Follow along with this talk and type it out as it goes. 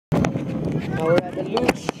Now we're at the Luge,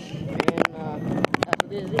 and so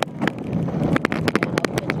this is it. And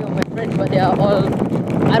I'll catch you on my friends, but they are all,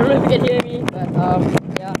 I don't know if you can hear me, but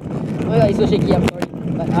yeah. Oh my god, it's so shaky, I'm sorry.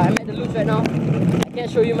 But I'm at the Luge right now. I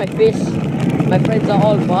can't show you my face. My friends are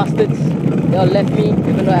all bastards. They all left me,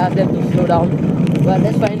 even though I asked them to slow down. But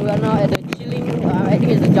that's fine, we are now at the chilling, I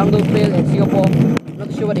think it's the jungle trail in Singapore. I'm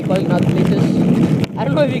not sure what they call it in other places. I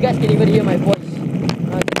don't know if you guys can even hear my voice.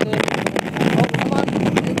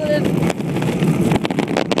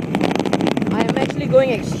 I am actually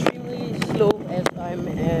going extremely slow as I'm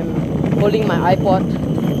holding my iPod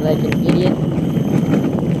like an idiot.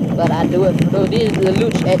 But I do it. So this is the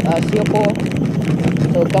Luge at Singapore.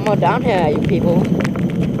 So come on down here, you people.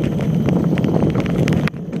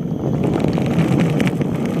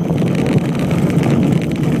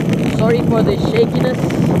 Sorry for the shakiness.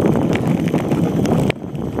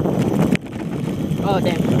 Oh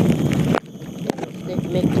damn. Let's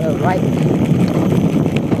make a right.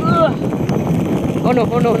 Oh no,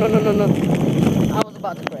 oh no, no, no, no, no. I was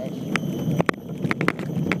about to crash.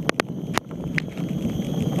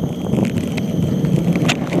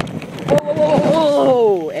 Whoa, whoa, whoa, whoa,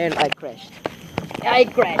 whoa. And I crashed. I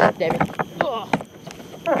crashed, damn it. Oh.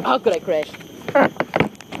 How could I crash?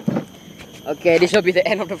 Okay, this will be the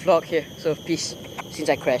end of the vlog here. So peace, since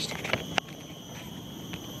I crashed.